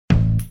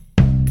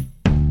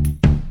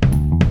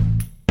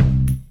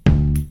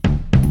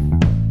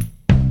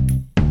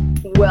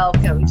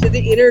welcome to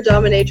the Inner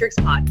Dominatrix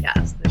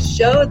Podcast, the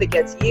show that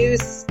gets you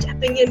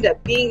stepping into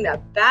being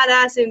the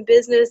badass in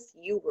business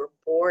you were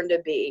born to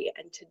be.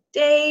 And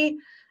today,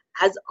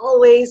 as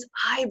always,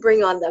 I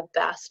bring on the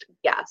best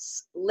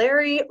guests.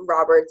 Larry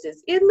Roberts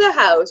is in the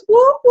house.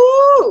 Woo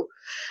woo!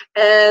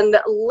 And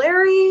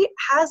Larry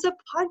has a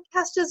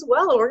podcast as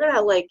well. And we're going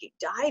to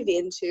dive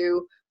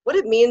into what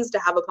it means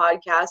to have a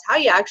podcast, how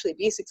you actually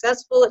be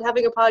successful at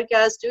having a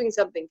podcast, doing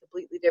something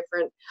completely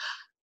different,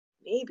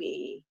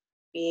 maybe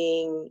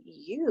being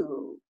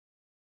you.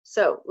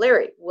 So,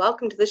 Larry,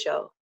 welcome to the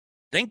show.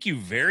 Thank you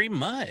very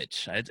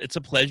much. It's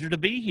a pleasure to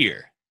be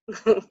here.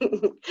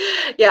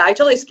 Yeah, I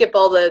totally skip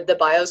all the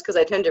bios because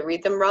I tend to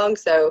read them wrong.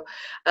 So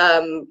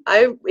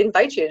I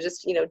invite you to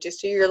just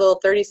do your little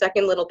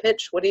 30-second little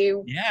pitch. Who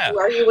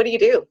are you? What do you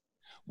do?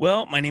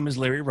 Well, my name is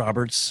Larry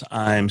Roberts.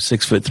 I'm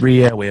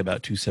 6'3". I weigh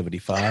about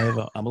 275.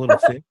 I'm a little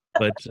thick,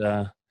 but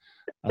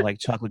I like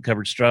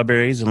chocolate-covered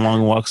strawberries and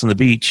long walks on the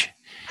beach.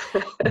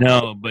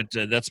 No, but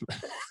that's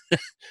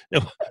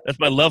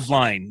my love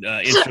line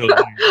intro.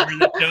 Remember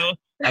that show?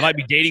 I might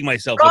be dating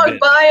myself a bit.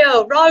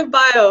 Wrong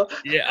bio.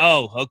 Yeah.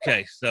 Oh,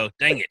 okay. So,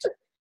 dang it.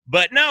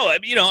 But no,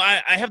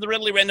 I have the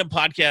Readily Random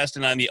podcast,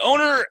 and I'm the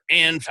owner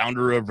and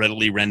founder of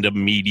Readily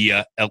Random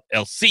Media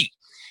LLC.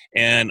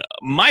 And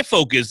my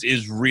focus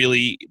is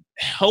really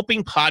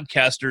helping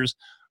podcasters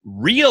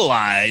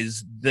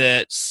realize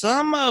that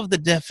some of the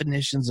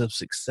definitions of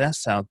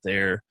success out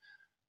there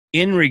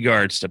in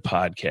regards to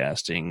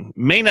podcasting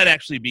may not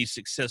actually be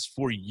success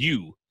for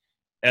you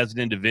as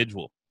an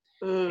individual.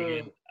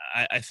 And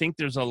I think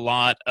there's a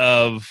lot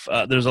of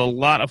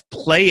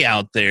play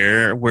out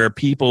there where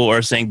people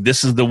are saying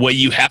this is the way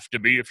you have to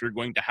be if you're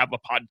going to have a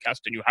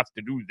podcast, and you have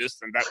to do this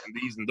and that and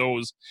these and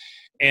those.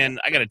 And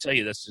I got to tell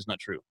you, that's just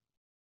not true.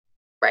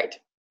 Right.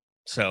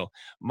 So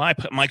my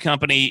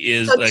company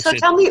is. So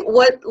tell me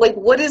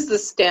what is the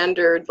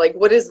standard?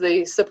 What is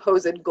the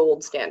supposed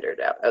gold standard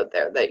out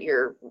there that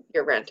you're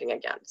ranting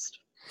against?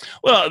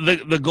 Well,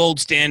 the gold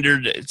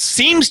standard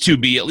seems to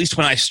be, at least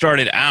when I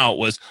started out,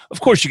 was, of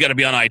course, you got to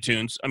be on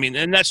iTunes. I mean,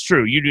 and that's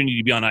true. You do need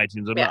to be on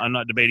iTunes. I'm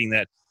not debating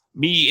that.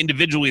 Me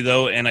individually,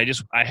 though, and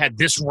I had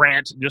this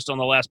rant just on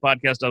the last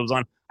podcast I was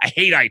on. I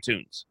hate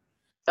iTunes.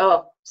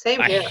 Oh,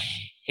 same here. I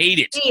hate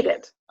it. Hate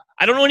it.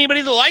 I don't know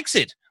anybody that likes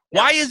it.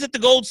 Yeah. Why is it the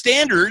gold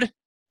standard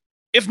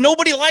if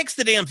nobody likes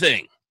the damn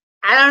thing?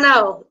 I don't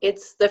know.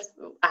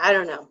 I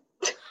don't know.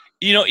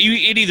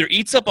 It either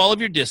eats up all of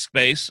your disk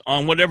space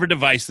on whatever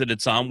device that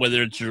it's on,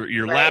 whether it's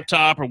your Right.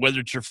 laptop or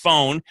whether it's your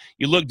phone.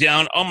 You look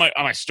down,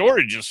 my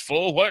storage is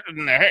full. What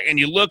in the heck? And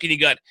you look and you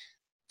got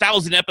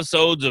 1,000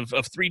 episodes of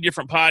 3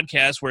 different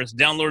podcasts where it's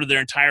downloaded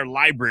their entire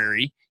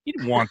library. You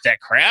didn't want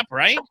that crap,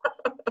 right?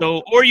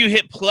 So, or you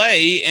hit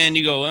play and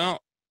you go, well,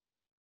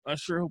 I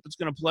sure hope it's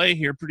going to play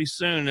here pretty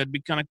soon. That'd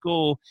be kind of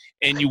cool.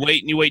 And you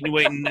wait and you wait and you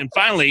wait. And then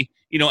finally,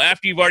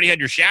 after you've already had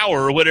your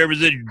shower or whatever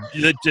that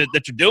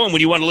you're doing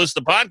when you want to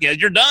listen to the podcast,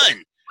 you're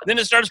done. Then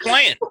it starts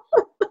playing.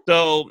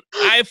 So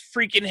I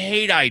freaking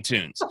hate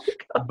iTunes.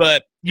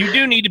 But you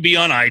do need to be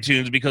on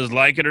iTunes because,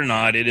 like it or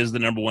not, it is the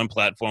number one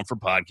platform for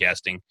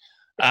podcasting.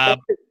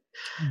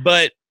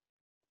 But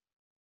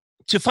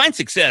to find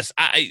success,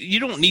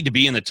 you don't need to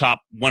be in the top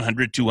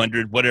 100,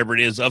 200, whatever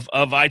it is of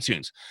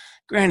iTunes.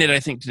 Granted, I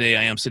think today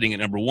I am sitting at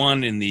number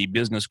 1 in the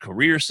business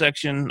career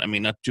section. I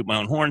mean, not to toot my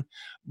own horn,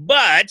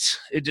 but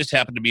it just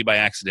happened to be by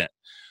accident.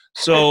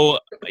 So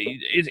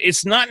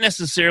it's not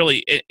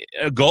necessarily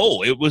a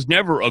goal. It was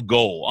never a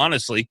goal,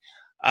 honestly.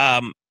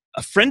 A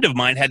friend of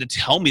mine had to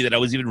tell me that I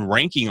was even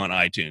ranking on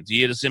iTunes.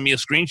 He had to send me a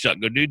screenshot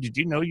and go, dude, did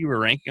you know you were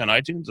ranking on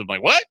iTunes? I'm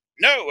like, what?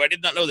 No, I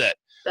did not know that.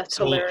 That's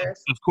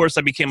hilarious. Of course,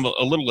 I became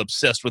a little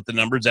obsessed with the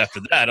numbers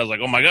after that. I was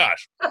like, oh my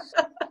gosh.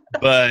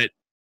 But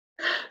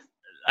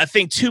I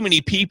think too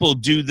many people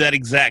do that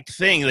exact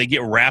thing. They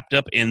get wrapped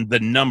up in the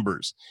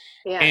numbers.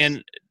 Yes.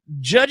 And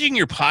judging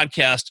your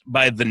podcast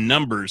by the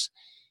numbers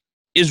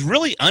is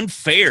really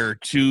unfair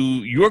to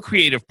your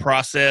creative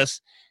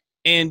process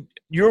and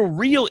your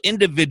real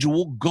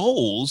individual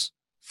goals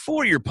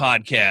for your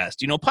podcast.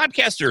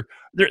 Podcasts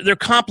they're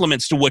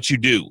compliments to what you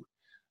do.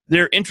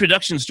 They're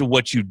introductions to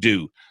what you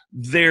do.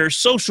 They're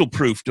social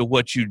proof to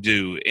what you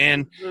do.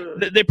 And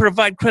they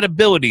provide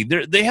credibility.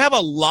 They have a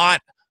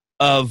lot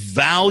of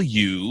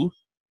value,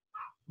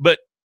 but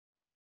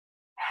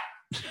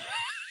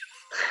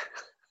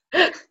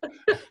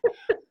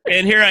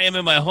and here I am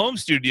in my home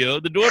studio.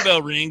 The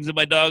doorbell rings and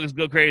my dogs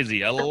go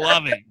crazy. I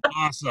love it.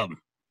 Awesome.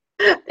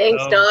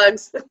 Thanks,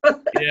 dogs.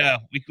 Yeah,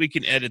 we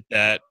can edit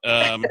that.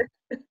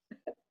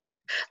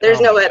 There's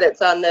no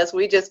edits on this.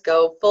 We just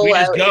go full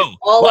out. Go.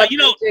 All well,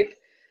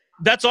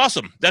 that's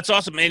awesome. That's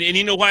awesome. And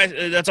you know why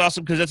that's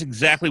awesome? Because that's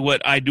exactly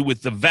what I do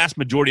with the vast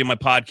majority of my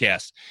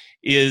podcasts.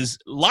 Is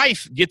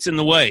life gets in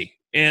the way,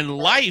 and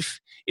life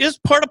is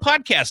part of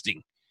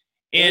podcasting.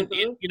 And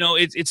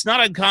it's not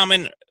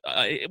uncommon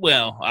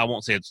well, I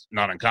won't say it's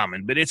not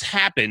uncommon, but it's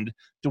happened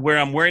to where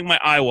I'm wearing my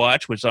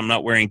iWatch, which I'm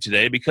not wearing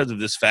today because of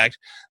this fact,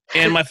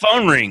 and my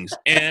phone rings,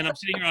 and I'm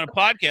sitting here on a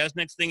podcast.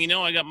 Next thing you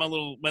know, I got my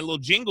little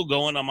jingle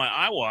going on my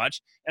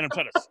iWatch, and I'm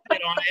trying to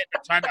spit on it,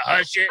 I'm trying to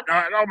hush it.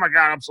 Oh my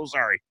God, I'm so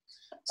sorry.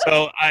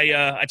 So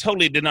I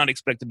totally did not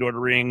expect the door to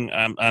ring.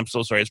 I'm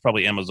so sorry. It's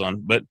probably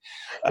Amazon, but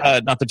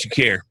not that you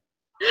care.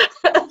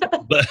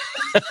 But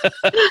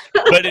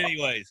but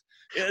anyways.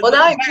 Well,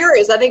 now I'm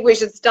curious. I think we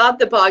should stop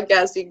the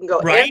podcast so you can go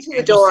answer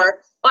the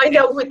door, find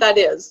out what that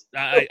is.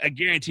 I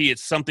guarantee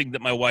it's something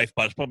that my wife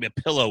bought. It's probably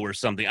a pillow or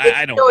something.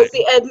 I don't know. No, it's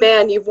the Ed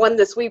Man. You've won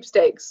the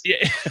sweepstakes.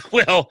 Yeah,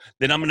 well,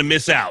 then I'm going to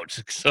miss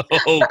out. So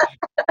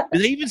do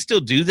they even still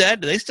do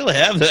that? Do they still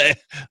have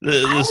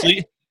the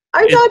sweep?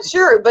 I'm not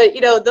sure, but,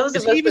 those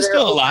of us. Is he even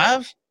still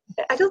alive?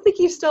 I don't think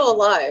he's still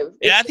alive.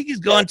 Yeah, I think he's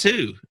gone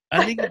too.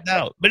 I think he's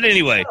out. But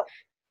anyway.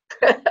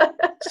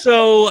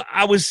 So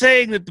I was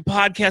saying that the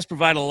podcasts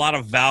provide a lot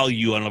of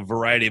value on a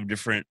variety of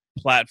different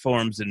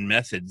platforms and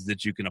methods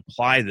that you can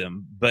apply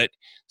them. But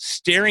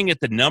staring at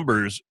the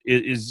numbers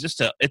is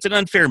just it's an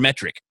unfair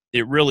metric.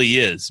 It really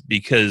is,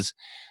 because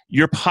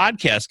your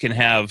podcast can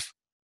have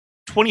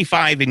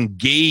 25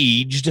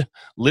 engaged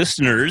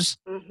listeners,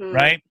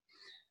 right,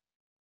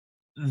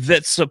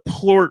 that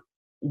support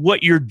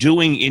what you're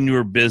doing in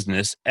your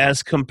business,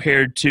 as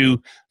compared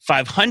to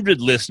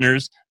 500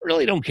 listeners who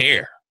really don't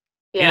care.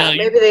 Yeah,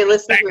 maybe they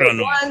listened to it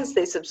once,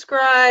 they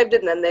subscribed,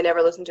 and then they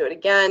never listened to it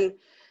again.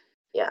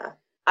 Yeah.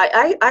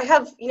 I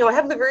have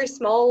a very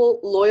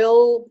small,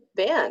 loyal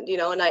band,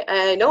 and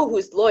I know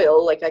who's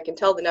loyal. Like, I can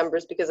tell the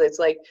numbers, because it's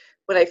like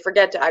when I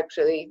forget to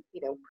actually,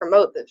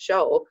 promote the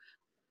show,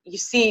 you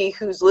see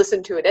who's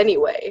listened to it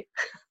anyway.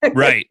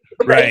 Right.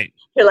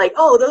 You're like,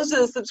 oh, those are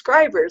the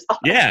subscribers. Oh,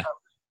 yeah.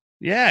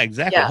 Yeah,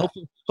 exactly. Yeah.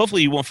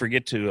 Hopefully you won't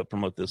forget to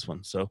promote this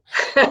one. So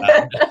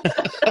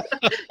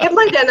it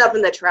might end up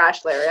in the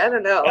trash, Larry. I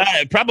don't know.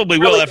 It probably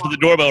will after the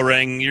doorbell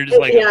rang. You're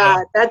just like,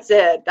 that's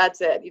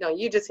it.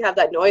 You just have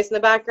that noise in the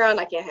background.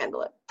 I can't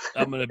handle it.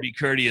 I'm going to be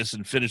courteous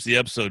and finish the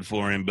episode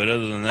for him. But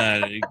other than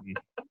that, you can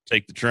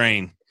take the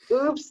train.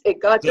 Oops,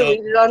 it got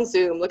deleted on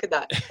Zoom. Look at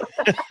that.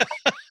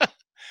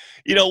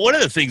 One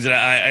of the things that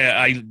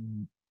I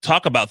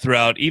talk about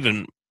throughout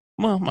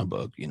my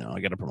book, I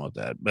got to promote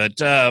that. But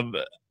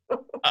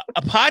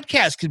a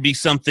podcast could be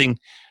something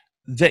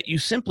that you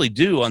simply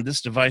do on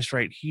this device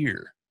right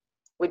here.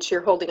 Which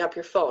you're holding up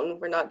your phone.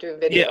 We're not doing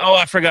video. Yeah. Oh,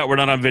 I forgot we're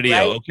not on video.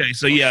 Right? Okay.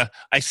 So yeah,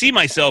 I see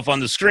myself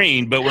on the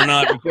screen, but we're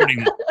not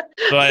recording it.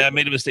 So I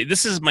made a mistake.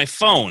 This is my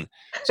phone.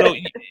 So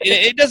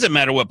it doesn't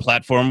matter what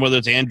platform, whether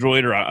it's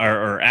Android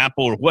or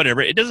Apple or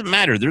whatever. It doesn't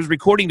matter. There's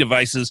recording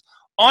devices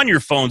on your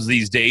phones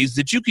these days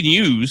that you can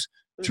use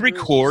to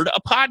record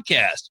a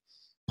podcast.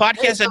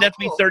 Podcast doesn't have to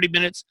be 30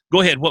 minutes.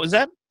 Go ahead. What was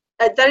that?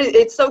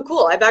 It's so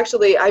cool.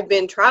 I've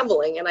been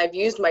traveling, and I've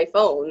used my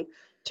phone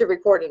to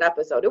record an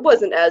episode. It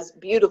wasn't as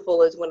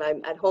beautiful as when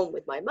I'm at home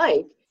with my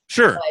mic.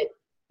 Sure. But,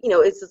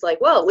 it's just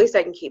like, well, at least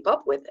I can keep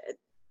up with it.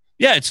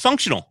 Yeah, it's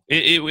functional.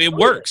 It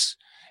works.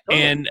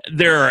 And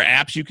there are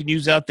apps you can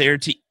use out there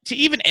to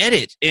even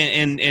edit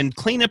and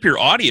clean up your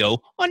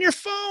audio on your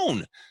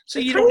phone. So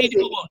you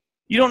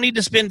don't need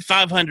to spend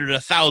 $500,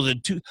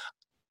 $1,000.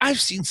 I've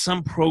seen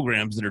some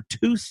programs that are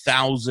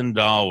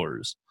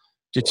 $2,000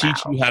 to teach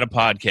you how to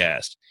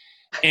podcast.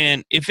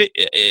 And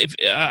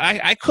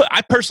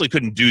I personally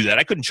couldn't do that.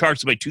 I couldn't charge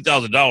somebody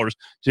 $2,000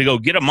 to go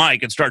get a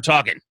mic and start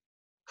talking.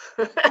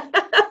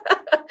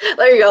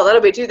 There you go. That'll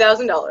be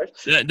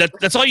 $2,000.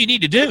 That's all you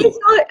need to do. It's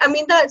not,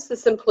 that's the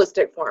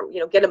simplistic form.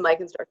 Get a mic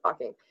and start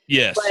talking.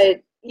 Yes.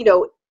 But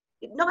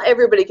not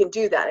everybody can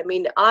do that.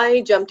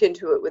 I jumped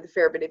into it with a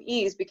fair bit of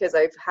ease because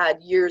I've had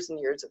years and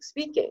years of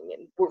speaking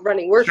and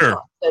running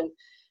workshops and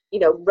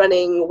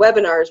running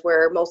webinars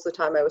where most of the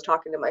time I was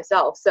talking to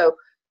myself. So,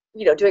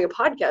 doing a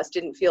podcast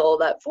didn't feel all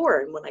that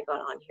foreign when I got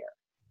on here.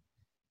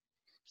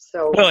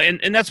 So, well,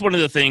 and that's one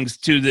of the things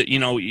too that,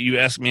 you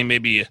asked me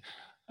maybe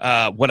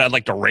what I'd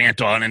like to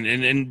rant on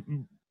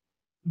and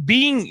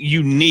being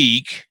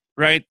unique,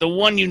 right? The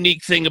one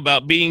unique thing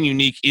about being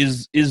unique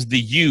is the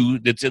you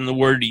that's in the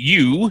word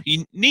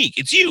unique.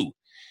 It's you.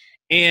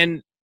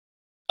 And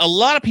a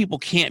lot of people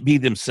can't be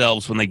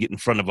themselves when they get in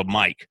front of a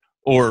mic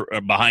or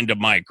behind a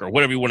mic or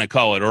whatever you want to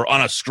call it, or on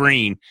a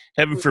screen.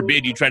 Heaven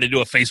forbid you try to do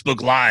a Facebook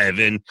Live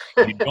and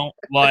you don't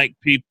like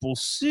people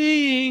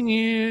seeing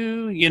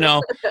you,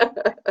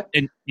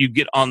 and you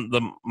get on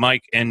the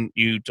mic and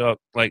you talk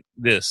like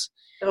this.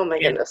 Oh my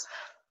goodness.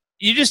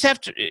 You just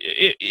have to,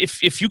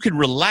 if you can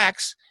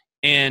relax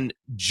and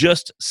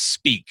just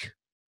speak.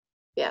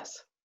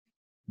 Yes.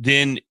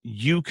 Then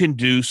you can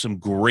do some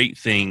great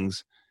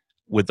things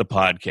with the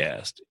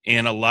podcast.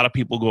 And a lot of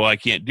people go, I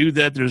can't do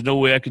that. There's no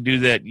way I could do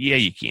that. Yeah,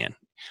 you can.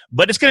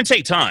 But it's going to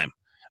take time.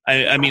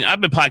 I've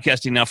been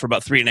podcasting now for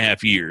about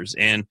 3.5 years,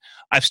 and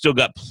I've still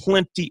got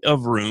plenty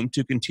of room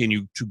to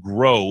continue to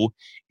grow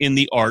in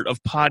the art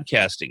of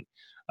podcasting.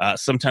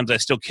 Sometimes I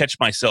still catch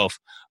myself.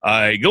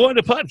 I go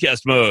into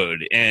podcast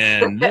mode,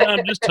 and then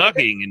I'm just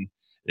talking,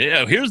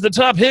 and here's the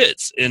top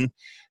hits. And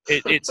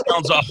it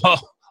sounds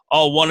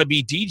all want to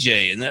be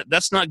DJ, and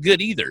that's not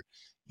good either.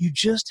 You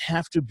just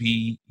have to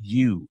be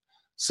you.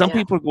 Some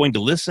people are going to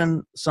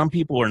listen. Some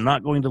people are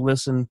not going to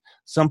listen.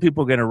 Some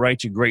people are going to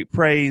write you great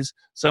praise.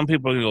 Some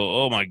people are going to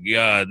go, oh, my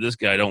God, this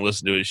guy, don't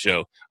listen to his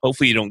show.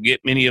 Hopefully you don't get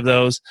many of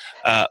those.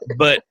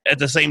 But at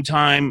the same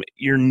time,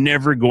 you're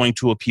never going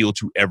to appeal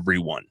to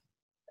everyone.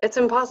 It's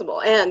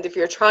impossible. And if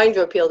you're trying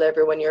to appeal to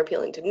everyone, you're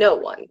appealing to no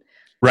one.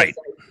 Right. It's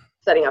like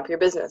setting up your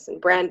business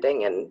and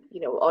branding and,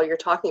 all your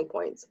talking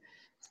points.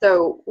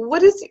 So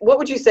what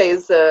would you say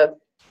is the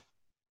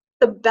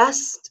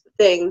best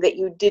thing that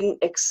you didn't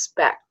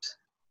expect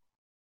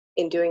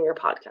in doing your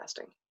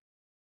podcasting?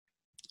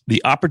 The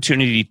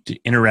opportunity to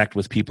interact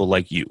with people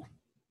like you.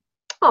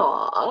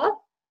 Aww.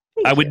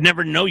 I would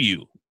never know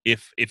you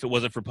if it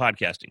wasn't for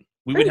podcasting.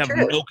 We would have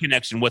no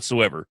connection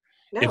whatsoever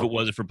if it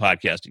wasn't for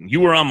podcasting. You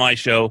were on my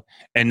show,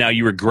 and now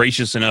you were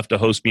gracious enough to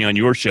host me on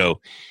your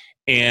show.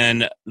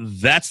 And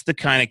that's the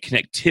kind of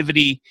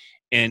connectivity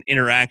and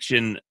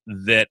interaction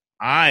that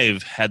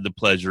I've had the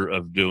pleasure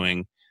of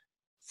doing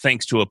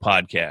thanks to a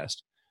podcast.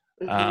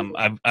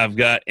 I've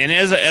got, and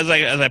as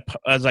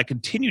I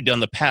continued down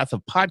the path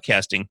of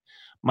podcasting,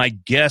 my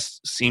guests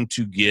seem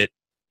to get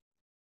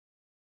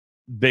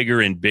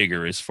bigger and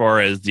bigger as far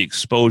as the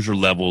exposure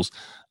levels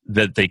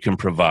that they can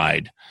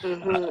provide.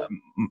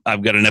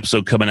 I've got an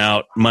episode coming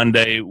out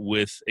Monday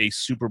with a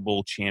Super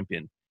Bowl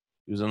champion.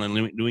 He was on the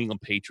New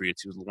England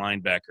Patriots. He was a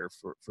linebacker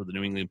for the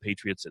New England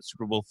Patriots at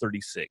Super Bowl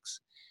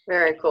 36.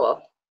 Very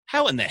cool.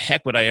 How in the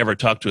heck would I ever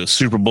talk to a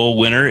Super Bowl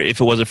winner if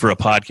it wasn't for a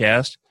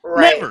podcast?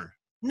 Right.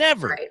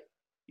 Never. Right.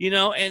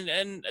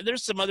 And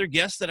there's some other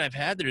guests that I've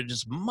had that are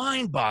just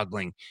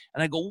mind-boggling.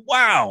 And I go,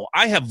 wow,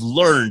 I have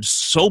learned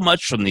so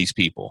much from these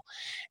people.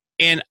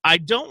 And I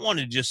don't want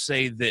to just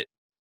say that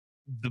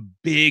the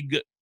big,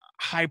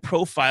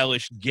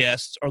 high-profile-ish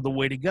guests are the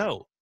way to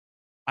go.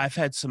 I've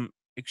had some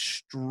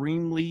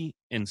extremely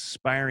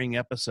inspiring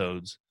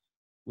episodes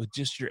with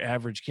just your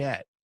average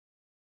cat.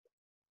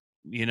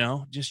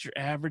 Just your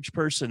average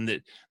person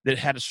that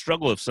had a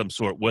struggle of some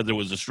sort, whether it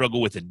was a struggle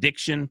with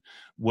addiction,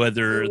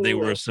 whether they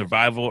were a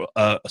survivor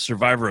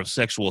of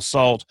sexual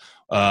assault,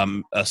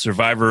 a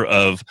survivor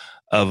of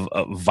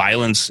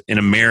violence in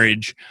a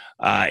marriage.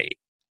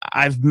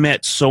 I've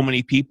met so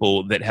many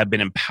people that have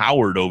been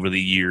empowered over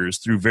the years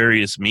through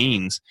various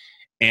means,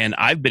 and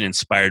I've been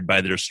inspired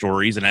by their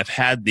stories, and I've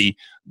had the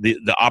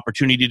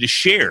opportunity to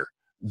share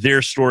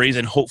their stories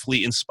and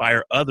hopefully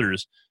inspire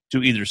others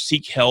to either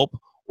seek help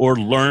or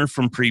learn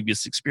from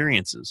previous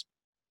experiences.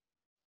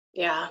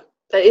 Yeah,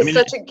 that is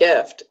such a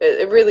gift.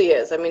 It really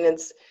is. I mean,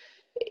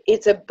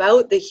 it's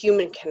about the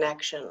human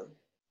connection.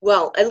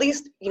 Well, at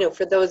least,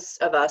 for those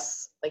of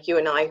us like you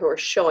and I who are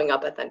showing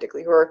up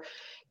authentically, who are,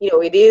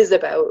 it is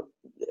about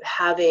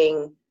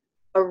having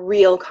a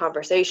real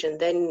conversation.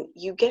 Then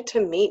you get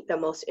to meet the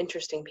most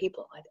interesting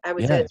people. I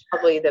would say it's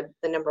probably the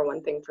number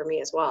one thing for me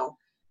as well.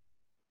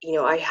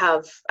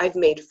 I've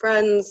made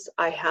friends.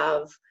 I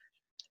have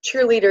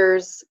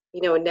cheerleaders,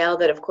 now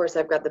that, of course,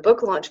 I've got the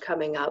book launch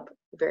coming up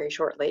very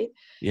shortly.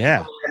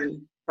 Yeah. Probably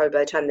by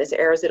the time this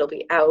airs, it'll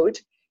be out.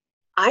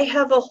 I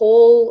have a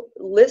whole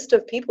list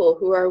of people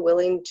who are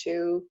willing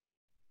to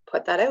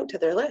put that out to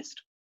their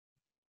list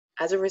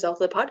as a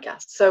result of the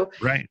podcast. So,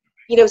 right.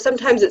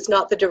 Sometimes it's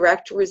not the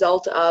direct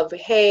result of,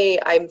 hey,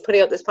 I'm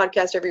putting out this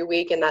podcast every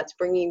week and that's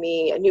bringing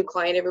me a new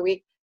client every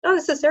week. Not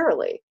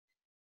necessarily.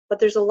 But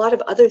there's a lot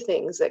of other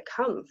things that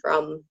come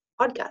from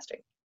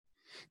podcasting.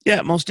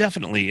 Yeah, most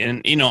definitely.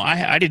 And,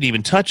 I didn't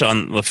even touch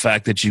on the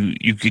fact that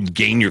you could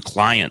gain your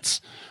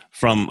clients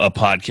from a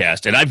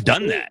podcast. And I've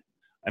done that.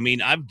 I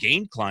mean, I've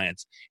gained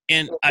clients,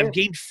 and I've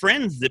gained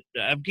clients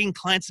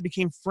that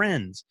became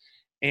friends.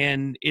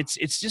 And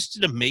it's just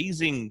an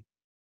amazing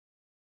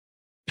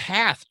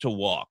path to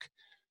walk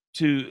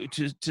to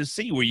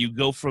see where you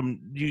go from.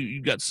 You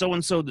got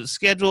so-and-so that's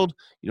scheduled.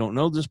 You don't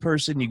know this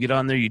person. You get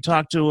on there, you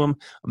talk to them.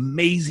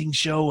 Amazing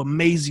show,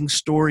 amazing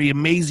story,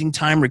 amazing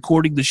time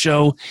recording the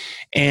show.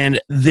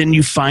 And then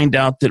you find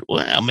out that,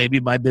 well, maybe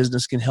my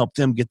business can help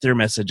them get their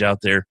message out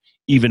there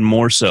even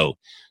more so.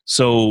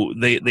 So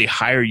they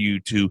hire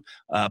you to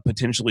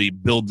potentially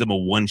build them a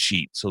one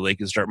sheet so they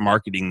can start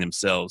marketing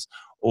themselves,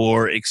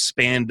 or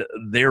expand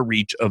their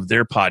reach of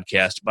their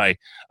podcast by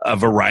a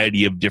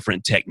variety of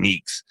different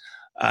techniques.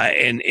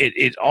 And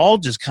it all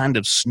just kind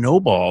of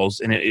snowballs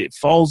and it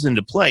falls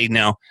into play.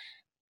 Now,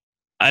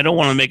 I don't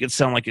want to make it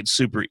sound like it's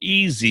super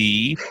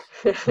easy,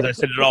 because I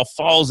said it all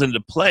falls into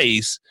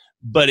place,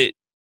 but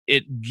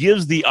it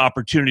gives the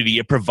opportunity,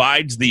 it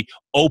provides the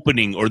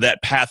opening or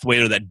that pathway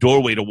or that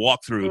doorway to walk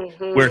through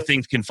where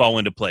things can fall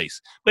into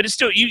place. But it's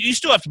still, you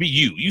still have to be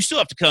you. You still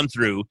have to come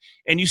through,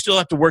 and you still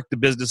have to work the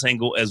business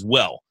angle as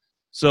well.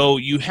 So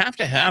you have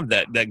to have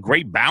that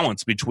great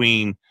balance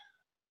between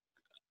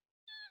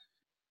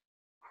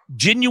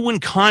genuine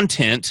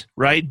content,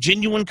 right?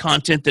 Genuine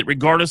content that,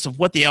 regardless of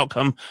what the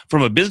outcome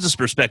from a business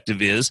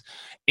perspective is,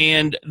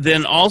 and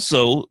then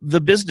also the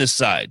business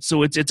side.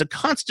 So it's a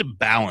constant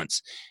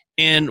balance,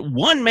 and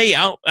one may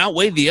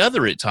outweigh the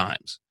other at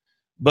times.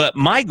 But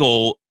my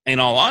goal in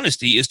all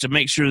honesty, is to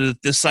make sure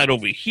that this side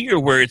over here,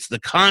 where it's the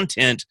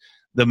content,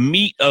 the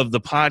meat of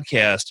the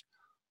podcast,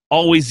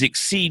 always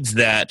exceeds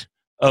that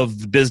of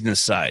the business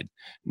side.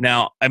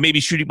 Now, I may be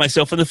shooting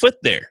myself in the foot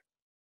there,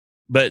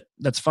 but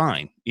that's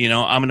fine.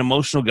 I'm an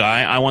emotional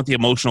guy. I want the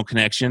emotional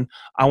connection.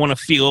 I want to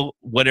feel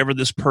whatever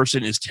this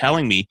person is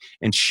telling me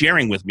and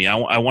sharing with me.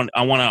 I want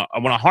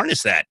to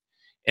harness that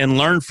and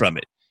learn from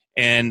it.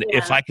 And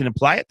if I can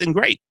apply it, then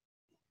great.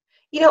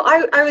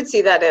 I would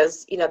see that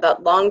as,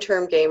 that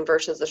long-term game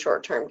versus the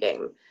short-term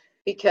game,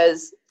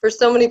 because for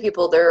so many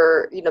people,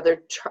 they're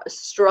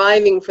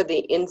striving for the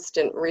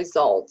instant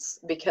results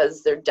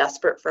because they're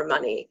desperate for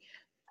money.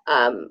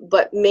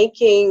 But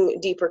making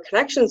deeper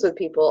connections with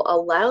people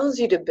allows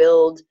you to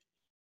build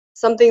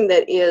something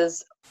that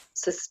is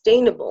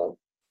sustainable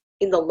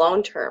in the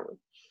long term.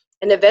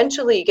 And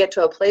eventually you get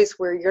to a place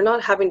where you're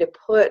not having to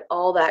put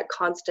all that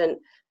constant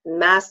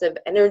massive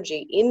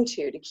energy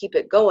into to keep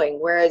it going.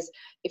 Whereas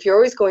if you're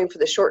always going for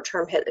the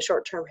short-term hit,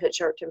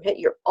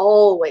 you're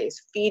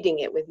always feeding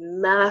it with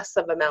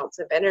massive amounts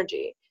of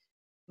energy.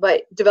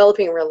 But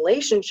developing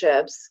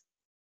relationships,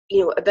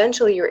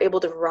 eventually you're able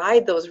to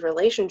ride those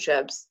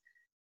relationships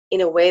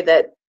in a way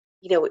that,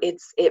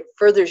 it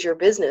furthers your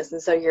business.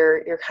 And so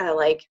you're kind of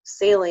like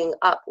sailing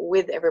up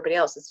with everybody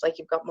else. It's like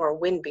you've got more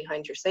wind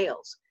behind your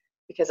sails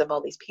because of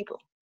all these people.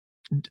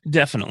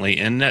 Definitely.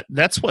 And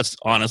that's what's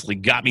honestly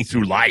got me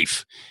through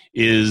life,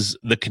 is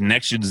the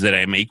connections that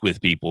I make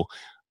with people.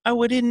 I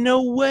would in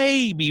no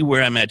way be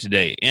where I'm at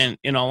today. And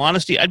in all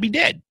honesty, I'd be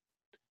dead.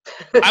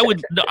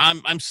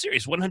 I'm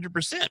serious,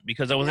 100%,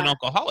 because I was an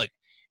alcoholic.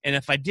 And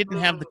if I didn't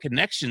have the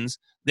connections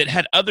that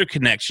had other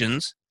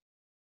connections,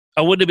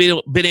 I wouldn't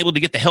have been able to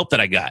get the help that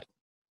I got.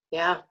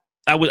 Yeah.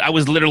 I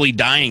was literally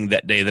dying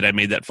that day that I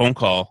made that phone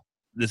call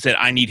that said,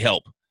 I need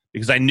help.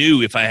 Because I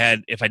knew if I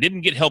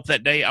didn't get help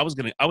that day, I was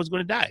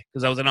gonna die,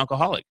 because I was an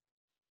alcoholic,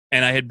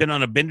 and I had been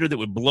on a bender that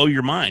would blow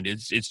your mind. I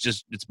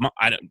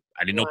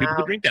didn't know people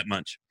could drink that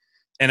much,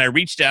 and I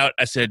reached out.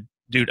 I said,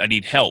 "Dude, I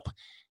need help."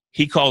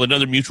 He called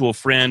another mutual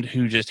friend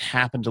who just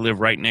happened to live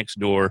right next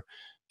door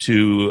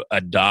to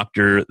a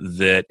doctor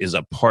that is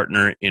a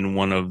partner in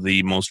one of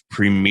the most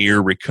premier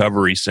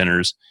recovery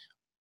centers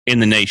in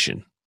the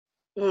nation.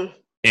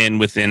 And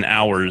within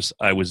hours,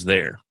 I was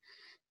there,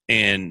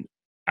 and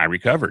I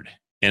recovered.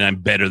 And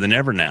I'm better than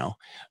ever now.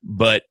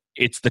 But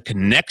it's the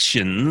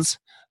connections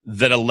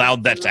that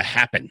allowed that to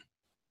happen.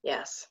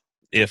 Yes.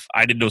 If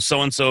I didn't know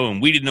so-and-so,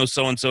 and we didn't know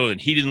so-and-so, and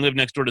he didn't live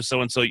next door to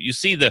so-and-so, you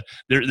see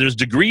there's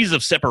degrees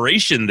of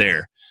separation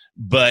there.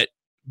 But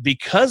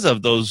because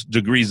of those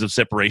degrees of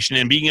separation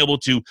and being able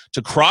to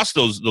cross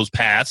those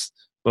paths,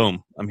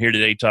 boom, I'm here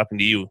today talking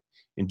to you,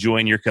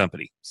 enjoying your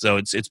company. So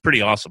it's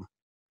pretty awesome.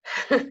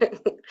 The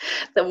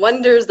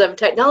wonders of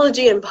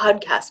technology and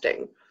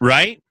podcasting.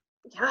 Right?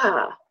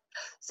 Yeah.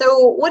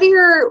 So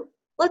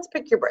let's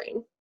pick your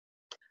brain.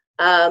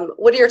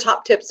 What are your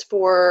top tips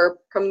for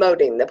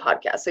promoting the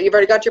podcast? So you've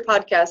already got your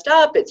podcast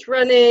up, it's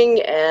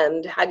running,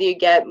 and how do you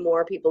get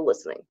more people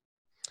listening?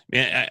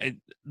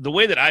 Man, the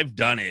way that I've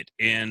done it,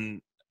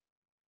 and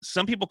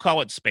some people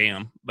call it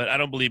spam, but I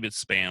don't believe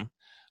it's spam.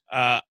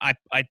 I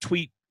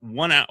tweet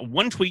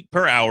one tweet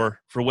per hour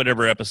for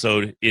whatever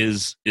episode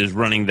is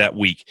running that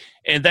week.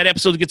 And that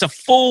episode gets a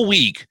full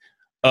week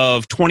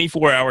of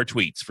 24-hour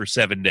tweets for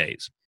 7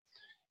 days.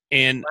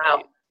 And,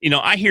 wow.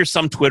 I hear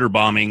some Twitter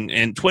bombing,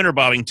 and Twitter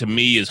bombing to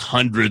me is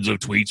hundreds of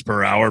tweets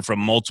per hour from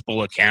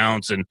multiple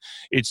accounts. And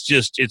it's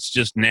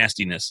just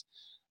nastiness.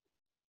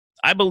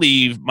 I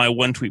believe my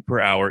one tweet per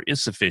hour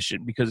is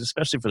sufficient, because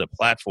especially for the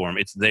platform,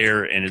 it's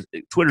there, and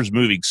Twitter's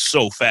moving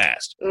so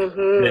fast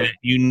that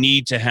you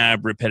need to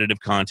have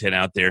repetitive content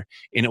out there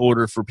in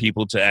order for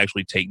people to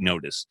actually take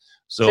notice.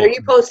 So are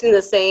you posting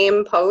the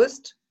same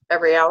post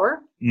every hour?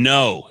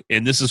 No.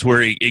 And this is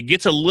where it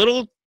gets a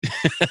little...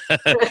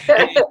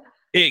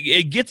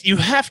 you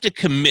have to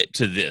commit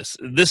to this.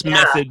 This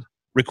method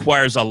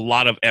requires a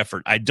lot of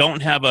effort. I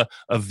don't have a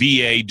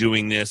VA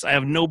doing this. I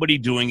have nobody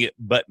doing it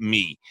but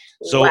me.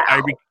 So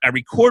I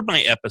record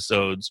my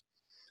episodes,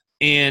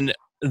 and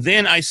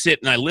then I sit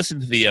and I listen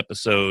to the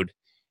episode,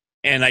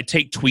 and I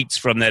take tweets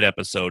from that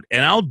episode,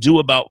 and I'll do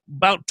about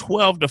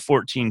 12 to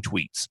 14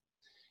 tweets,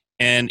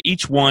 and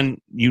each one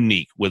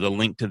unique with a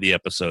link to the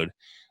episode.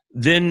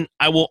 Then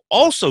I will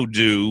also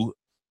do,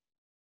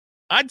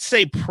 I'd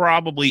say,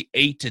 probably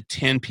 8 to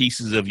 10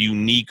 pieces of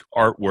unique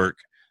artwork.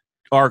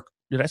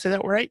 Did I say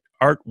that right?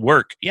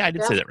 Artwork. Yeah, I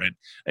did say that right.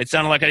 It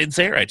sounded like I didn't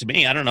say it right to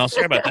me. I don't know.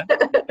 Sorry about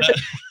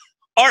that.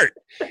 Art.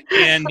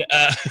 And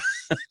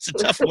it's a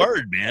tough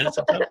word, man. It's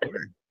a tough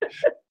word.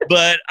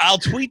 But I'll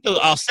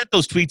set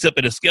those tweets up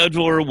in a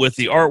scheduler with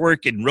the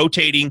artwork and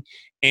rotating,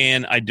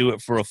 and I do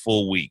it for a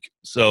full week.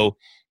 So,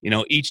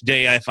 each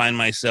day I find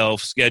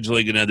myself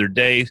scheduling another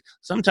day.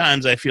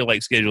 Sometimes I feel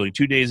like scheduling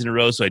 2 days in a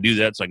row, so I do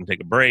that so I can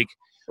take a break.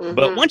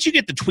 But once you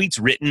get the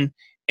tweets written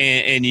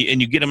and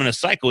you get them in a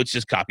cycle, it's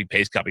just copy,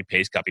 paste,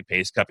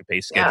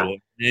 schedule,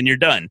 and you're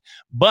done.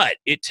 But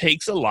it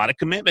takes a lot of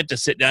commitment to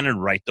sit down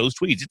and write those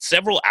tweets. It's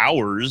several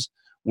hours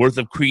worth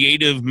of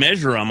creative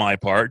measure on my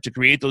part to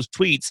create those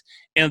tweets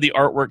and the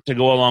artwork to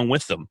go along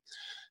with them.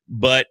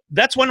 But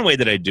that's one way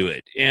that I do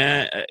it.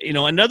 And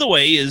another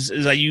way is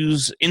I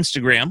use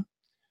Instagram.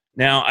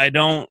 Now, I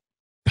don't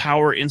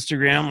power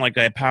Instagram like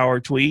I power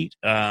tweet.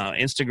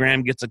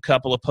 Instagram gets a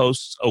couple of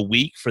posts a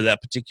week for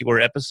that particular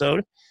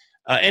episode.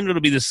 And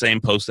it'll be the same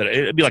post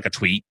it'll be like a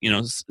tweet,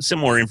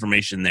 similar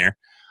information there.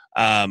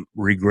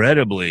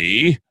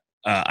 Regrettably,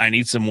 I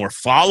need some more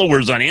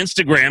followers on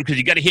Instagram because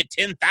you got to hit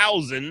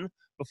 10,000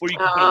 before you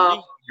can put a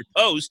link to your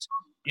post.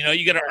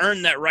 You got to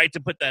earn that right to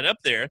put that up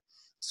there.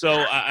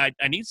 So I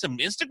need some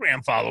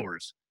Instagram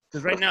followers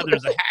because right now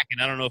there's a hack,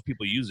 and I don't know if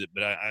people use it,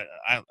 but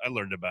I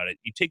learned about it.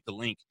 You take the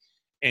link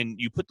and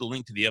you put the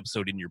link to the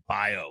episode in your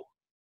bio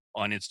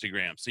on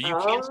Instagram. So you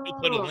can still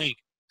put a link.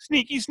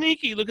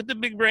 Sneaky. Look at the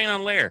big brain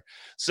on Lair.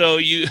 So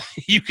you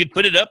could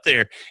put it up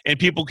there and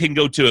people can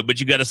go to it, but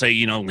you got to say,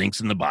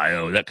 links in the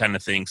bio, that kind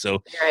of thing.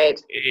 So right.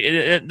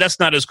 That's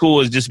not as cool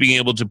as just being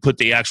able to put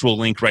the actual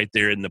link right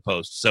there in the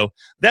post. So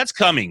that's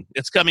coming.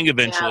 It's coming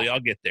eventually. Yeah. I'll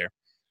get there.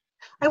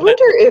 I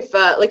wonder if,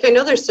 I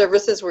know there's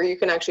services where you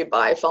can actually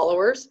buy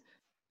followers.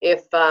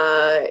 If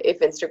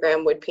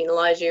Instagram would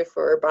penalize you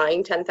for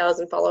buying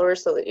 10,000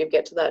 followers so that you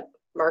get to that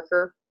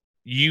marker.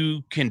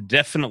 You can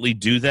definitely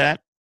do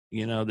that.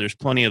 There's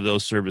plenty of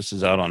those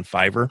services out on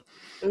Fiverr.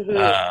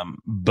 Mm-hmm.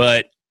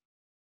 But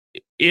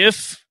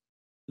if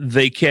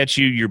they catch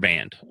you, you're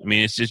banned. I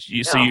mean, it's just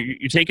so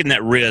you're taking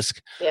that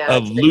risk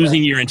of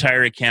losing your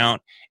entire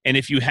account. And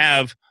if you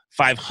have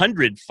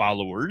 500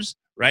 followers,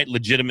 right,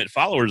 legitimate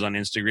followers on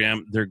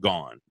Instagram, they're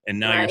gone. And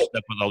now you're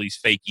stuck with all these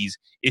fakies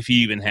if you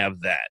even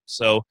have that.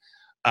 So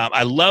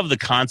I love the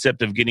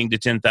concept of getting to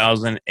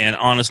 10,000. And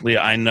honestly,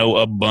 I know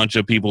a bunch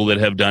of people that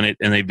have done it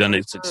and they've done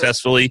it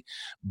successfully,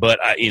 but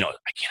I can't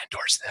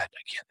endorse that.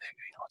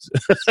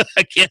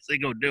 I can't say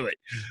go do it,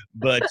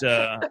 but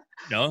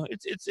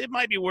it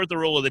might be worth a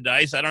roll of the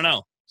dice. I don't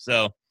know.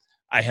 So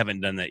I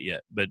haven't done that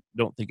yet, but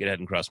don't think it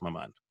hadn't crossed my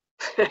mind.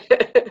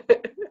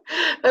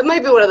 It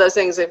might be one of those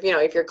things.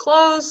 If you're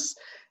close,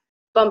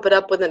 bump it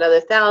up with another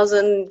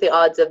 1,000. The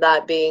odds of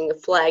that being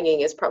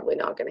flagging is probably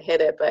not going to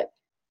hit it, but.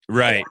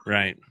 Right.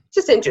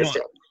 Just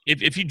interesting.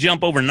 If you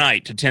jump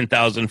overnight to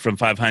 10,000 from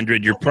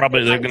 500, they're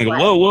going to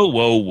go,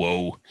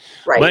 whoa.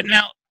 Right. But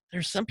now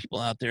there's some people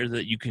out there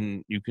that you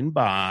can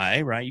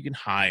buy, right? You can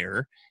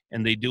hire,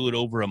 and they do it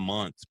over a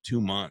month,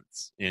 2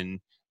 months, and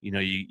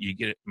you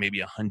get maybe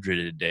 100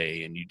 a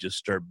day, and you just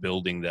start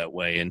building that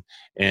way,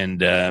 and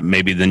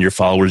maybe then your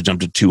followers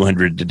jump to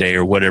 200 a day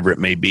or whatever it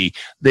may be.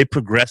 They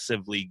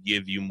progressively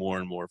give you more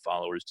and more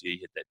followers till you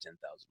hit that 10,000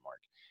 mark.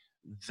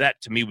 That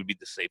to me would be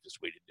the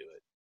safest way to do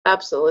it.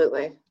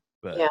 Absolutely.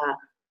 But, yeah.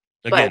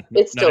 But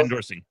it's not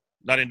endorsing.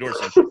 Not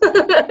endorsing.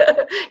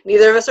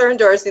 Neither of us are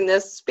endorsing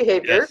this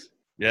behavior.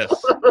 Yes.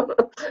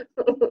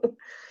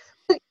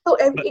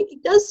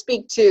 It does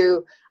speak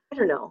to, I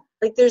don't know,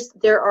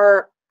 there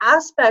are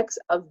aspects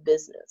of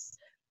business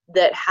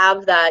that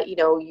have that,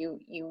 you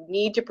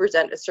need to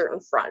present a certain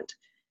front.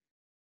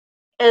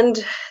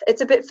 And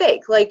it's a bit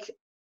fake.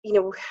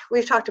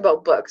 We've talked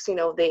about books,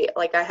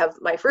 I have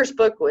my first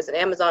book was an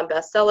Amazon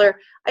bestseller.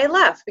 I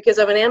left because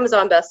I'm an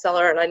Amazon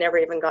bestseller and I never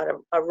even got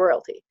a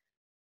royalty.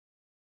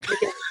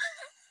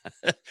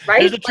 Right?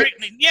 There's a trick.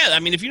 I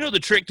mean, if you know the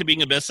trick to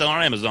being a bestseller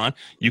on Amazon,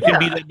 you can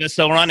be that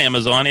bestseller on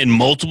Amazon in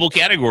multiple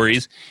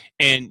categories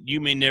and you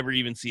may never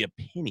even see a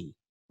penny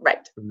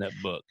from that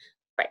book.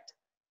 Right.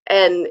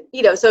 And,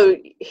 so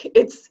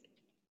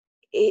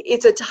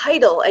it's a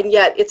title, and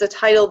yet it's a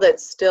title that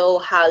still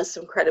has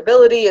some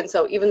credibility. And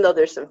so even though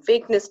there's some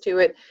fakeness to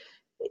it,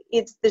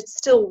 it's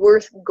still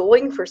worth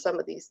going for some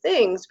of these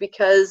things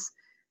because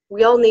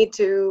we all need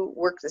to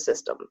work the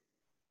system.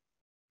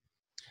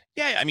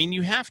 Yeah, I mean,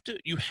 you have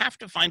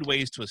to find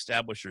ways to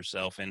establish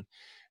yourself, and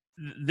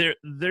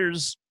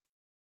there's.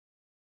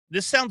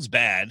 This sounds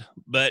bad,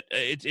 but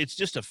it's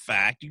just a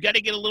fact. You got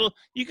to get a little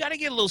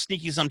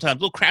sneaky sometimes, a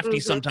little crafty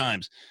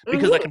sometimes,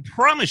 because I can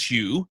promise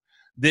you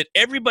that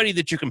everybody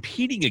that you're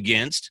competing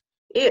against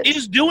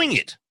is doing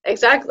it.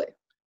 Exactly.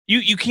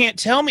 You can't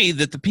tell me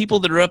that the people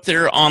that are up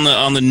there on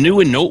the new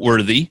and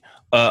noteworthy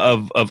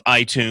of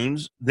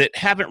iTunes that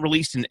haven't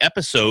released an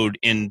episode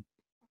in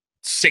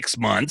 6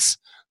 months,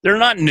 they're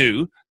not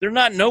new, they're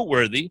not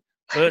noteworthy,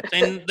 but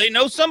they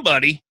know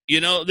somebody.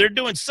 They're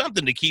doing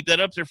something to keep that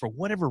up there for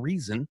whatever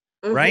reason,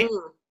 right?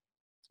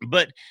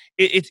 But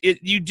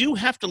you do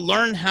have to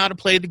learn how to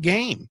play the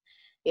game.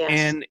 Yes.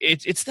 And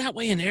it's that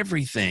way in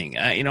everything.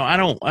 I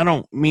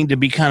don't mean to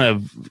be kind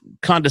of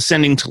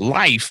condescending to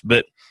life,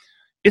 but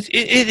it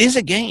is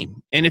a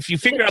game. And if you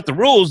figure out the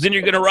rules, then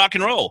you're going to rock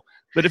and roll.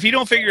 But if you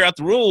don't figure out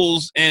the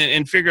rules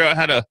and figure out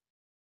how to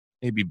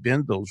maybe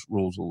bend those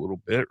rules a little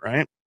bit,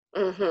 right?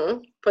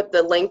 Put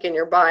the link in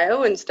your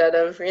bio instead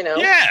of,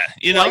 Yeah,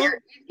 you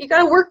got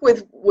to work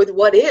with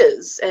what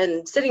is,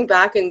 and sitting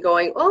back and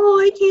going, oh,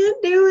 I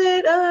can't do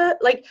it.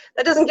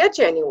 That doesn't get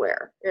you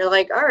anywhere. You're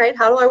like, all right,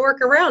 how do I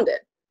work around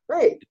it?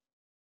 Right.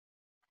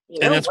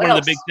 And that's one of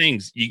the big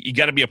things. You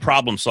got to be a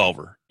problem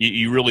solver.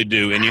 You really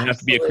do. And you have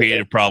to be a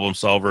creative problem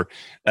solver.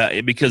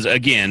 Because,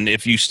 again,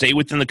 if you stay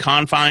within the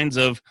confines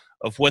of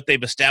what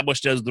they've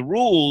established as the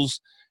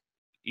rules,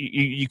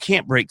 you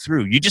can't break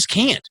through. You just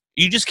can't.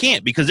 You just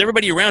can't, because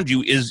everybody around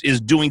you is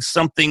doing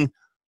something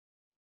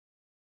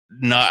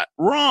not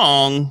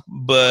wrong,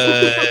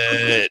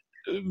 but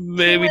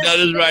maybe not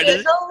as right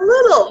as a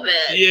little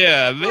bit.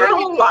 Yeah, maybe a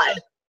whole lot.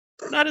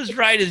 Not as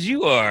right as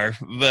you are,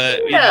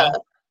 but yeah. You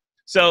know.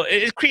 So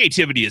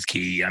creativity is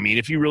key. I mean,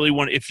 if you're really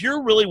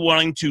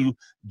wanting to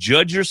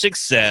judge your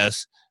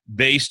success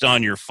based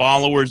on your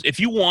followers, if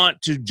you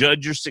want to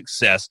judge your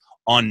success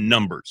on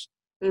numbers,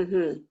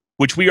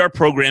 which we are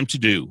programmed to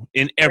do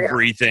in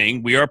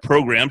everything, we are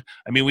programmed.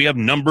 I mean, we have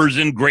numbers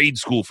in grade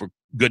school, for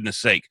goodness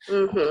sake. I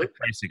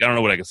don't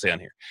know what I can say on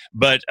here,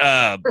 but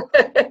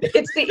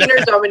it's the inner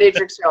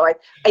dominatrix show. I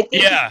think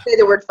you can say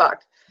the word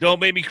fuck. Don't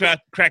make me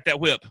crack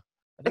that whip.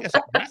 I think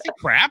I said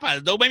crap.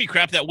 Don't make me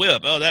crap that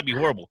whip. Oh, that'd be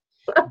horrible.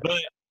 But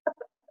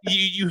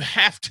you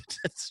have to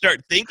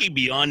start thinking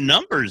beyond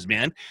numbers,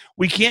 man.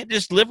 We can't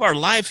just live our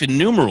life in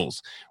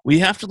numerals. We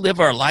have to live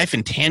our life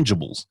in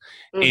tangibles.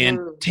 And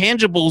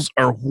tangibles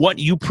are what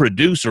you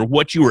produce, or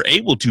what you are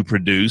able to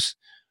produce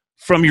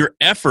from your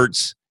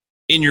efforts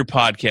in your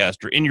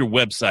podcast, or in your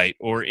website,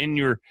 or in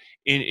your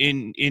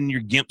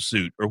your GIMP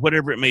suit, or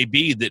whatever it may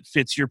be that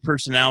fits your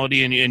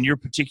personality and your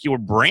particular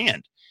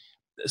brand.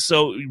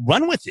 So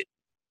run with it.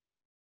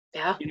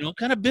 Yeah.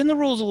 Kind of bend the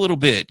rules a little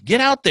bit. Get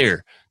out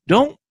there.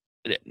 Don't.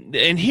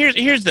 And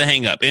here's the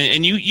hang up.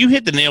 And you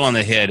hit the nail on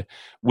the head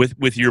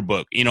with your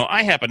book.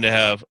 I happen to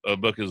have a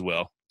book as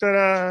well.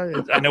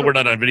 Ta-da! I know we're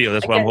not on video.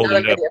 That's why I'm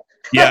holding it up.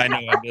 Yeah, I know.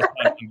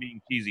 I'm being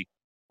cheesy.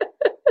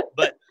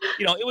 But,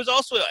 it was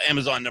also an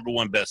Amazon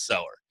 #1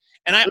 bestseller.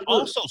 And I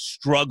also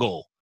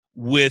struggle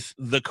with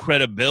the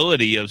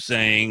credibility of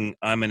saying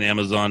I'm an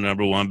Amazon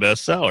 #1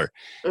 bestseller.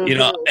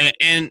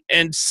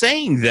 And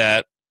saying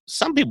that,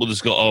 some people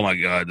just go, oh my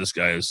God, this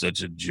guy is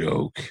such a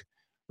joke.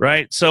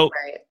 Right? So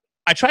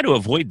I try to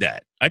avoid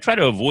that. I try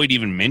to avoid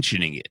even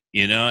mentioning it.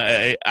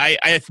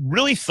 I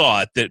really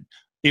thought that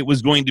it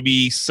was going to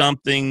be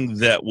something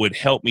that would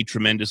help me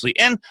tremendously.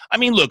 And I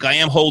mean, look, I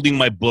am holding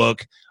my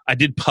book. I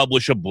did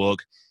publish a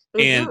book,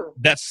 and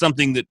that's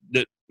something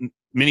that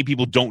many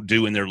people don't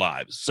do in their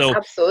lives. So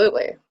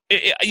absolutely.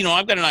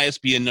 I've got an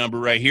ISBN number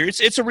right here.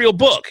 It's a real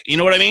book. You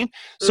know what I mean?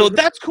 So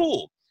that's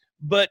cool.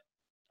 But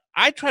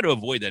I try to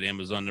avoid that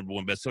Amazon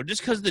 #1 bestseller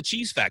just because of the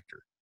cheese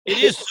factor. It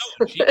is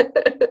so cheap.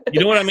 You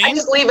know what I mean? I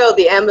just leave out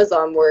the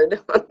Amazon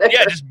word.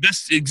 Yeah,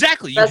 just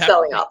exactly.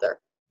 Best-selling author.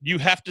 You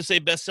have to say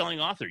best-selling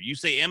author. You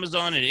say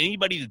Amazon, and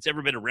anybody that's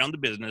ever been around the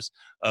business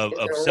of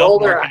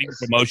self-marketing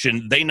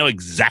promotion, they know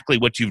exactly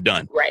what you've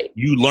done. Right.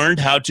 You learned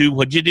how to,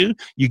 what'd you do?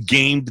 You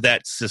gamed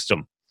that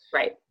system.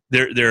 Right.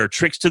 There are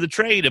tricks to the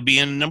trade of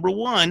being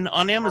 #1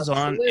 on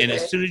Amazon, and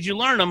as soon as you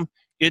learn them,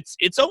 it's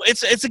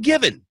a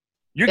given.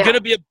 You're gonna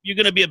be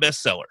a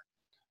bestseller.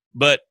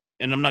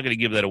 And I'm not going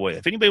to give that away.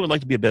 If anybody would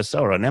like to be a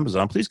bestseller on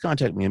Amazon, please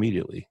contact me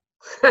immediately.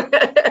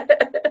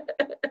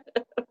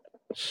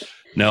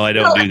 No, I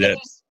don't do that.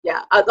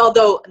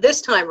 Although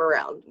this time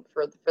around,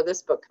 for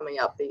this book coming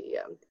up, the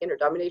Inner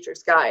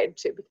Dominatrix Guide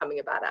to Becoming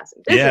a Badass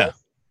in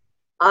Business,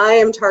 I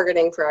am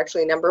targeting for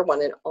actually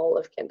 #1 in all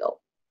of Kindle.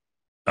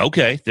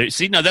 Okay.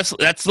 See, now that's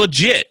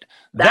legit.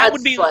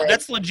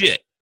 That's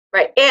legit.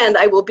 Right. And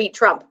I will beat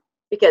Trump,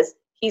 because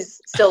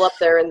he's still up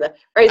there in the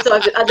right. So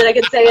that I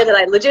can say that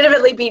I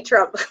legitimately beat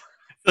Trump.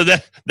 So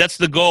that's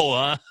the goal,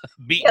 huh?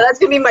 That's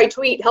gonna be my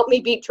tweet. Help me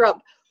beat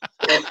Trump.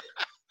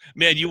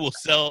 Man, you will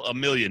sell 1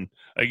 million.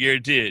 I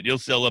guarantee it. You'll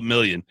sell 1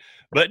 million.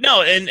 But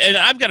no, and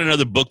I've got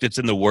another book that's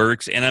in the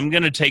works, and I'm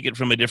going to take it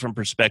from a different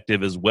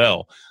perspective as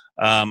well.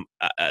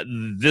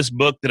 This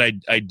book that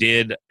I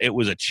did, it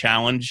was a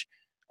challenge.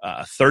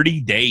 A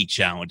 30-day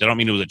challenge. I don't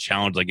mean it was a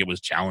challenge like it was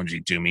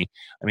challenging to me.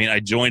 I mean, I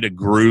joined a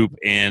group,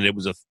 and it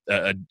was a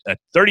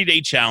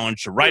 30-day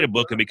challenge to write a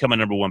book and become a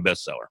 #1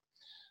 bestseller.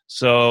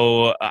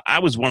 So I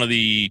was one of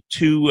the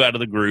 2 out of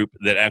the group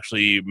that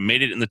actually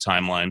made it in the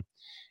timeline,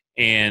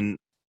 and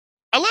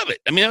I love it.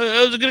 I mean,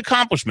 it was a good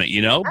accomplishment,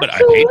 but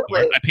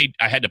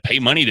I had to pay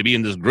money to be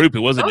in this group. It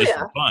wasn't just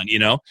for fun,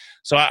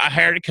 So I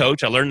hired a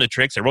coach. I learned the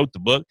tricks. I wrote the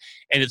book,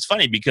 and it's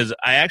funny because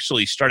I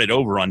actually started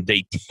over on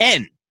day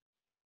 10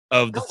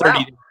 of the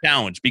 30-day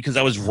challenge, because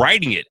I was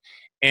writing it,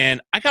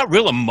 and I got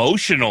real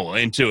emotional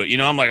into it.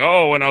 I'm like,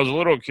 oh, when I was a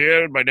little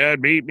kid, my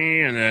dad beat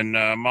me, and then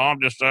mom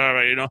just,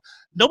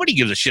 nobody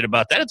gives a shit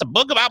about that. It's a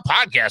book about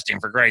podcasting,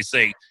 for Christ's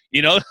sake.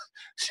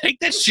 Take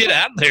that shit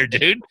out there,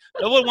 dude.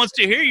 No one wants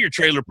to hear your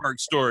trailer park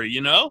story,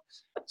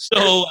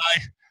 So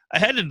I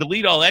had to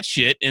delete all that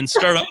shit and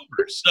start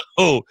over.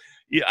 So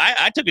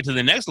I took it to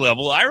the next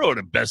level. I wrote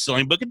a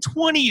best-selling book in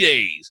 20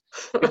 days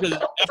because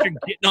after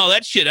getting all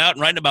that shit out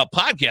and writing about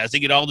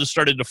podcasting, it all just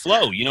started to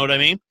flow. You know what I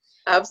mean?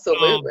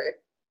 Absolutely.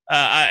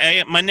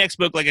 My next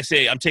book, like I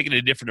say, I'm taking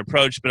a different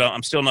approach, but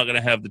I'm still not going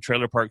to have the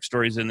trailer park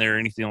stories in there or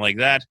anything like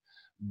that.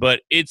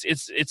 But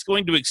it's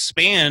going to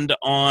expand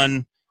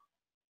on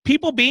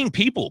people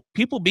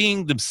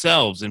being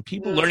themselves, and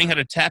people learning how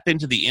to tap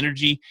into the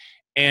energy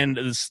and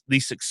the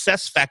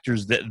success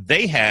factors that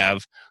they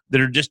have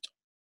that are just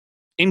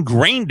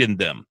ingrained in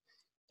them.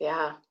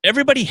 Yeah.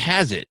 Everybody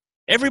has it.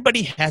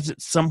 Everybody has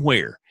it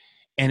somewhere.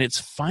 And it's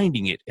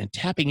finding it and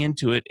tapping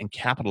into it and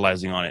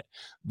capitalizing on it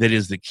that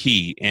is the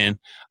key. And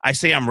I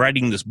say I'm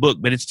writing this book,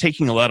 but it's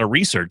taking a lot of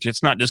research.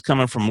 It's not just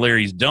coming from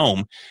Larry's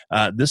dome.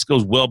 This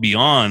goes well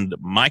beyond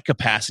my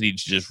capacity to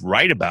just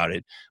write about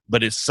it,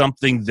 but it's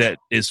something that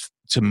is,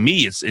 to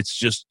me,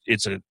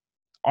 it's an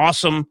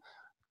awesome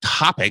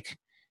topic,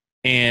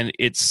 and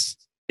it's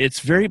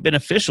very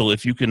beneficial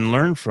if you can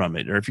learn from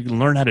it, or if you can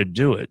learn how to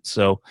do it.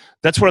 So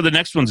that's where the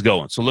next one's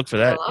going. So look for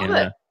that. I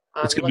love it.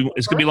 It's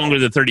gonna be longer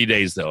than 30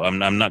 days, though. I'm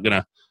not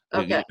gonna.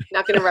 Okay,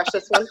 not gonna rush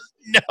this one.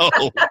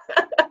 No.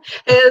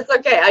 It's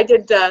okay. I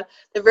did the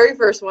very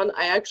first one.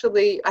 I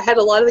had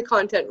a lot of the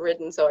content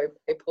written, so I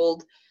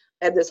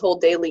had this whole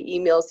daily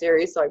email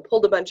series. So I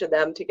pulled a bunch of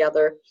them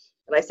together,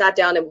 and I sat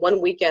down in one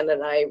weekend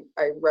and I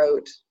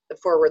wrote the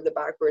forward, the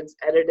backwards,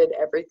 edited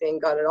everything,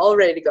 got it all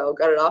ready to go,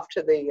 got it off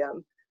to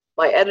the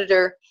my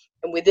editor,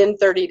 and within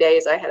 30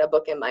 days I had a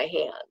book in my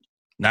hand.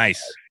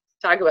 Nice.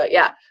 Talk about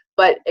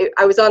But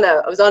I was on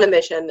a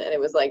mission, and it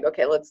was like,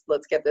 okay, let's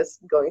get this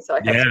going. So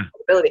I have some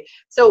ability.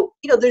 So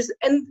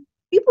and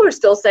people are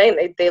still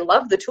saying they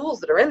love the tools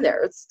that are in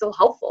there. It's still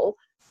helpful,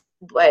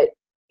 but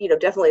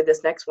definitely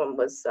this next one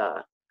was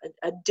a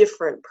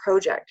different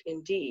project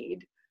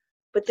indeed.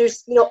 But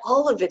there's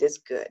all of it is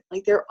good.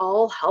 Like, they're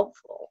all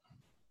helpful.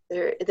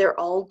 They're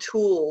all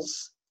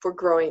tools for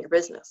growing your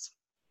business.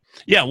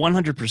 Yeah,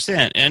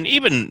 100%. And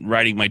even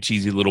writing my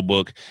cheesy little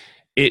book,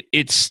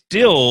 it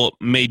still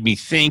made me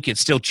think. It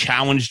still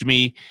challenged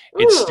me.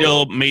 It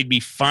still made me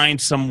find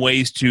some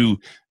ways to,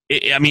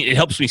 it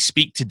helps me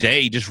speak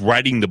today just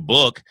writing the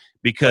book,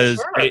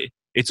 because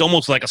it's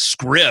almost like a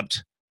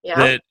script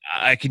that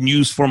I can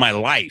use for my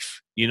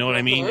life. You know what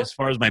I mean? As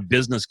far as my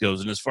business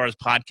goes, and as far as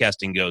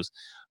podcasting goes,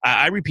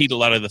 I repeat a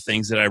lot of the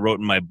things that I wrote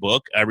in my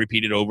book. I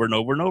repeat it over and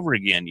over and over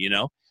again,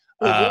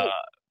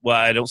 Well,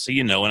 I don't say,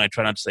 and I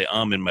try not to say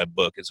in my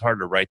book. It's hard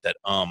to write that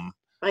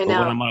I know. But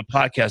when I'm on a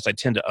podcast, I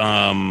tend to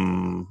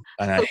and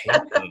I hate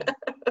it.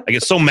 I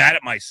get so mad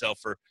at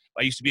myself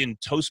I used to be in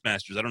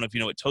Toastmasters. I don't know if you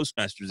know what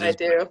Toastmasters is. I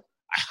do.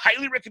 I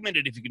highly recommend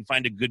it if you can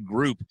find a good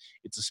group.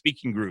 It's a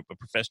speaking group, a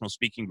professional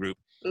speaking group.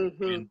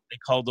 Mm-hmm. And they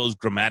call those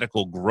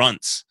grammatical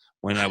grunts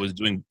when I was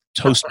doing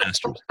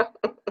Toastmasters.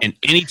 And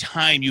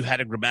anytime you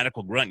had a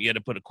grammatical grunt, you had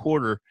to put a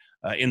quarter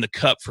in the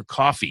cup for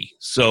coffee.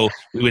 So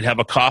we would have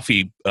a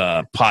coffee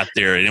pot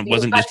there, and it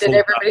wasn't just full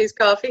everybody's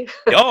coffee.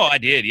 Oh, I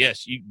did.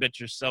 Yes, you bet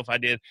yourself I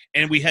did.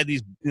 And we had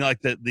these,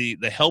 like the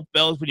help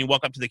bells when you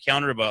walk up to the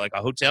counter of like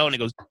a hotel, and it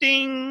goes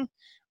ding.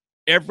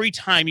 Every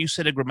time you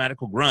said a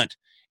grammatical grunt,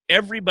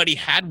 everybody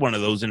had one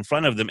of those in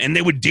front of them, and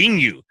they would ding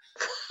you.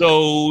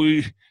 So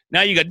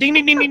now you got ding,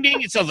 ding, ding, ding,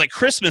 ding. It sounds like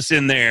Christmas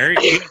in there.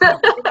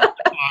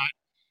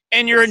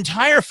 And your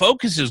entire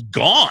focus is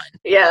gone.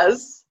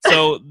 Yes.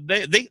 So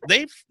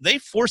they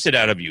force it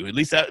out of you. At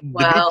least the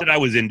group that I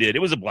was in did. It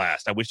was a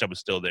blast. I wish I was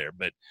still there,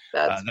 but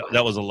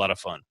that was a lot of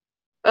fun.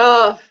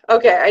 Oh,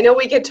 okay. I know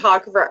we could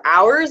talk for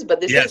hours, but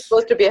this is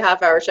supposed to be a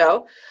half-hour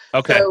show.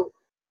 Okay. So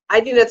I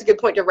think that's a good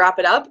point to wrap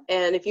it up.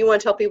 And if you want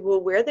to tell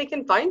people where they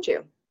can find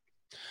you.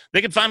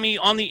 They can find me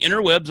on the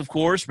interwebs, of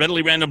course.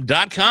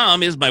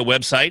 ReadilyRandom.com is my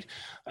website.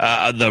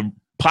 The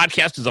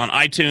podcast is on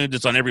iTunes.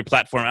 It's on every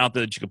platform out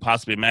there that you could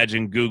possibly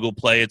imagine. Google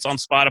Play. It's on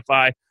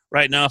Spotify.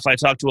 Right now, if I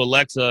talk to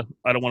Alexa,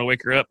 I don't want to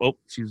wake her up. Oh,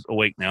 she's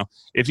awake now.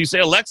 If you say,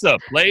 Alexa,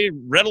 play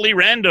Readily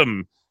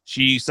Random,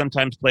 she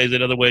sometimes plays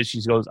it. Other ways,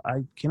 she goes,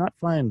 I cannot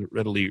find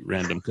Readily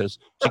Random because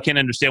she can't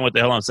understand what the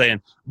hell I'm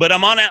saying. But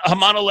I'm on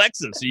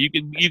Alexa, so you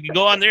can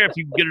go on there if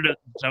you can get her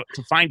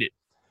to find it.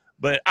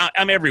 But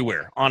I'm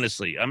everywhere,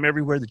 honestly. I'm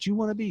everywhere that you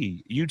want to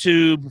be.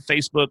 YouTube,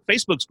 Facebook.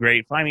 Facebook's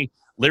great. Find me,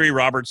 Larry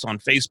Roberts, on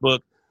Facebook.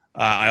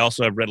 I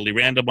also have Readily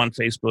Random on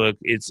Facebook.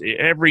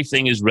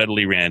 Everything is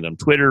Readily Random.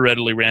 Twitter,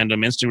 Readily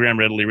Random. Instagram,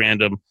 Readily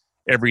Random.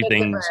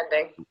 Everything's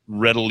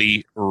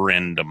Readily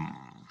Random.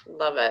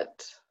 Love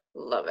it.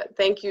 Love it.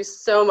 Thank you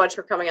so much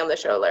for coming on the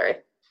show, Larry.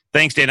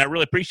 Thanks, Dan. I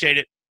really appreciate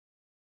it.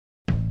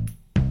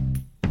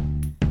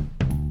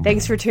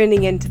 Thanks for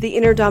tuning in to The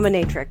Inner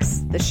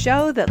Dominatrix, the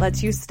show that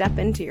lets you step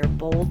into your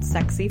bold,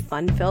 sexy,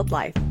 fun-filled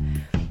life.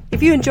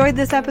 If you enjoyed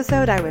this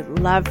episode, I would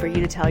love for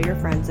you to tell your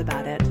friends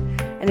about it.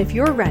 And if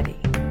you're ready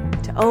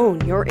to own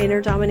your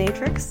inner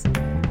dominatrix,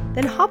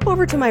 then hop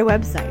over to my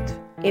website,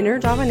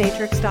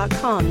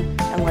 innerdominatrix.com,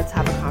 and let's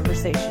have a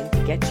conversation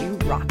to get you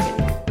rocking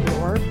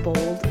your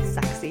bold,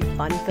 sexy,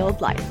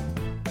 fun-filled life.